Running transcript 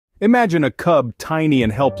Imagine a cub tiny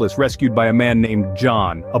and helpless rescued by a man named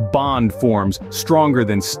John. A bond forms, stronger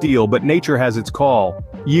than steel, but nature has its call.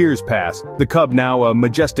 Years pass, the cub, now a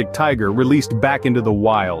majestic tiger, released back into the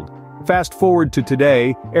wild. Fast forward to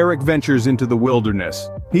today, Eric ventures into the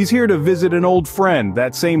wilderness. He's here to visit an old friend,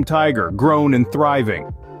 that same tiger, grown and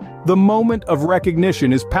thriving. The moment of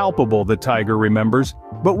recognition is palpable, the tiger remembers.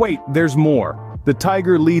 But wait, there's more. The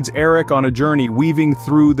tiger leads Eric on a journey weaving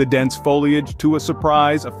through the dense foliage to a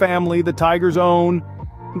surprise, a family the tiger's own.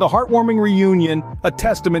 The heartwarming reunion, a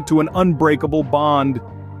testament to an unbreakable bond.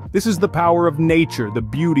 This is the power of nature, the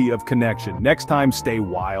beauty of connection. Next time, stay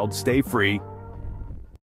wild, stay free.